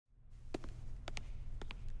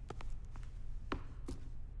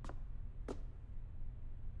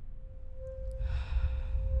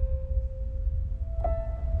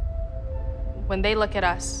When they look at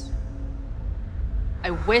us,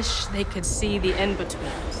 I wish they could see the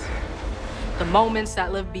in-betweens. The moments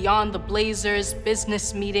that live beyond the blazers,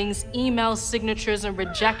 business meetings, email signatures and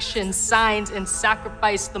rejections, signs and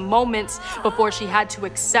sacrifice. The moments before she had to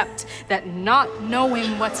accept that not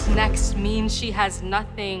knowing what's next means she has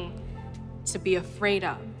nothing to be afraid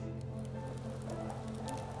of.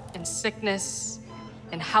 In sickness,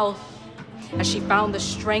 in health, as she found the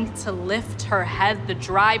strength to lift her head, the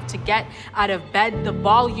drive to get out of bed, the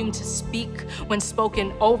volume to speak when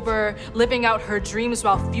spoken over, living out her dreams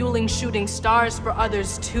while fueling shooting stars for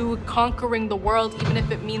others too, conquering the world even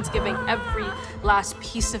if it means giving every last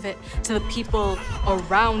piece of it to the people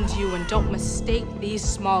around you. And don't mistake these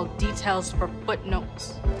small details for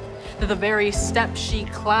footnotes. To the very steps she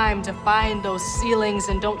climbed to find those ceilings.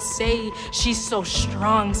 And don't say she's so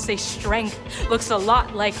strong, say strength looks a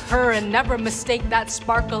lot like her, and never mistake that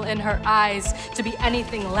sparkle in her eyes to be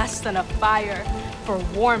anything less than a fire. For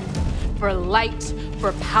warmth, for light,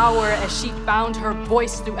 for power, as she found her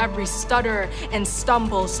voice through every stutter and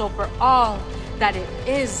stumble. So for all that it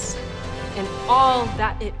is and all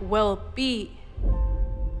that it will be,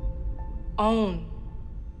 own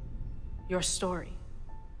your story.